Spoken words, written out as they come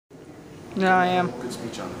No, I am. Good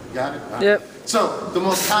speech on it. Got it? Right. Yep. So, the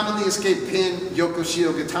most commonly escaped pin,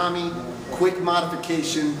 Yokoshio Gatami, quick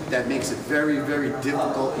modification that makes it very, very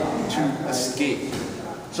difficult to escape.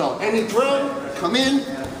 So, any throw, come in,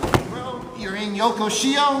 throw, you're in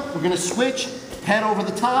Yokoshio, we're gonna switch, head over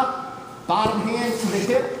the top, bottom hand to the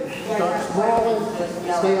hip, start sprawling,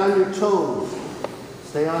 stay on your toes.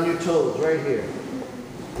 Stay on your toes, right here.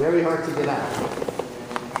 Very hard to get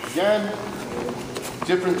out. Again,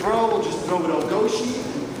 different throw, we'll just throw it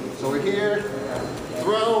Ogoshi. So we're here,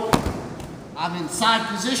 throw, I'm in side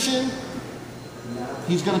position.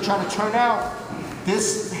 He's gonna try to turn out.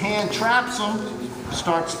 This hand traps him.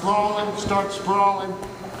 Start sprawling,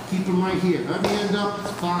 keep him right here. Let me end up,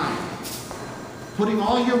 it's fine. Putting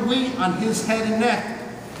all your weight on his head and neck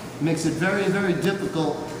makes it very, very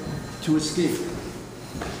difficult to escape.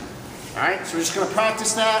 All right, so we're just gonna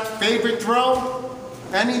practice that. Favorite throw,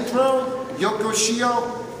 any throw,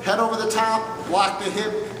 Yokoshio, head over the top, block the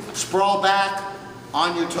hip, sprawl back,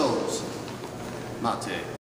 on your toes. Mate.